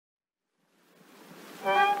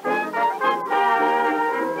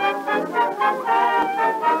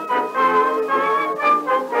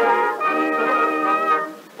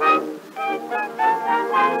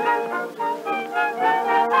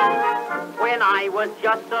When I was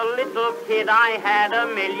just a little kid, I had a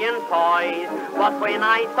million toys. But when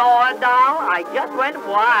I saw a doll, I just went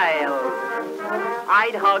wild.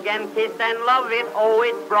 I'd hug and kiss and love it, oh,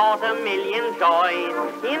 it brought a million joys.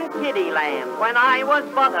 In Kittyland, when I was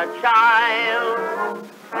but a child,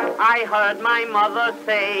 I heard my mother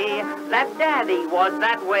say that Daddy was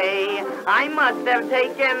that way. I must have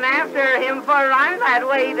taken after him, for I'm that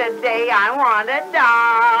way today. I want a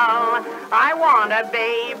doll. I want a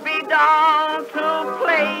baby doll to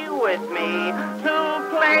play with me, to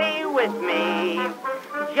play with me.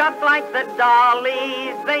 Just like the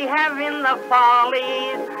dollies they have in the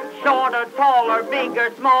follies, short or tall or big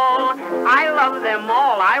or small, I love them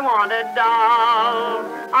all. I want a doll.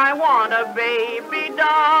 I want a baby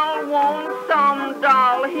doll. Won't some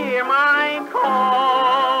doll hear my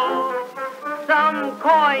call? Some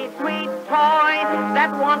coy, sweet toy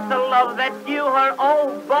that wants the love that's due her.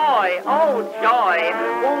 Oh boy, oh joy.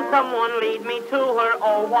 Won't someone lead me to her?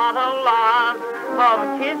 Oh, what a lot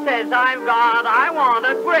of kisses I've got. I want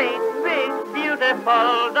a great, big,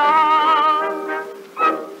 beautiful doll.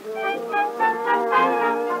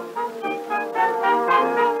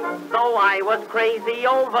 Though I was crazy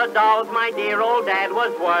over dolls, my dear old dad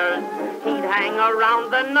was worse. He'd hang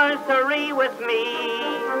around the nursery with me.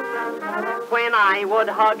 When I would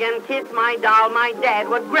hug and kiss my doll, my dad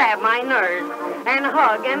would grab my nurse and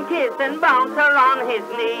hug and kiss and bounce her on his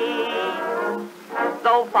knee.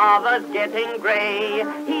 Though father's getting gray,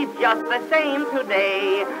 he's just the same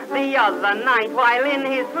today. The other night while in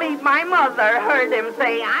his sleep, my mother heard him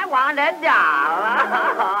say, I want a doll.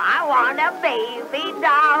 I want a baby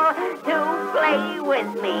doll to play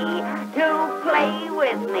with me, to play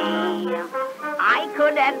with me. I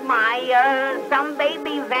could admire some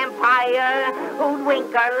baby vampire who'd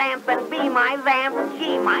wink her lamp and be my vamp.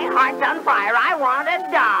 Gee, my heart's on fire. I want a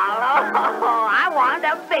doll. I want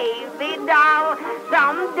a baby doll.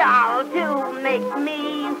 Some doll to make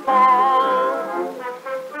me fall.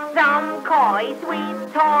 Some coy, sweet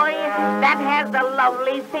toy that has a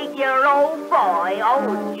lovely figure. Oh boy,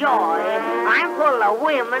 oh joy. I'm full of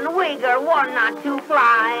women, wigger, one not too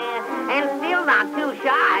fly, and still not too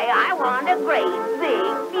shy. I want a great,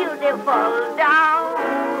 big, beautiful doll.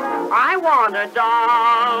 I want a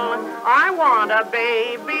doll. I want a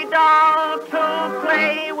baby doll to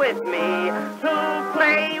play with me, to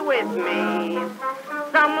play with me.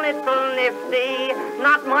 Some little nifty,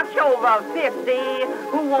 not much over 50,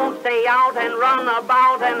 who won't stay out and run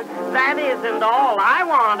about, and that isn't all. I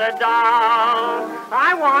want a doll.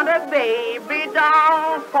 I want a baby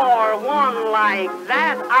doll. For one like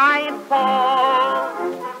that I'd fall.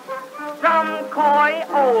 Some coy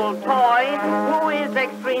old toy who is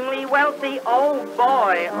extremely wealthy. Oh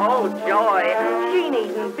boy, oh joy. She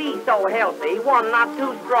needn't be so healthy, one not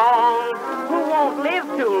too strong, who won't live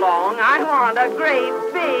too long. I want a great,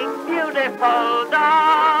 big, beautiful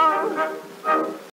doll.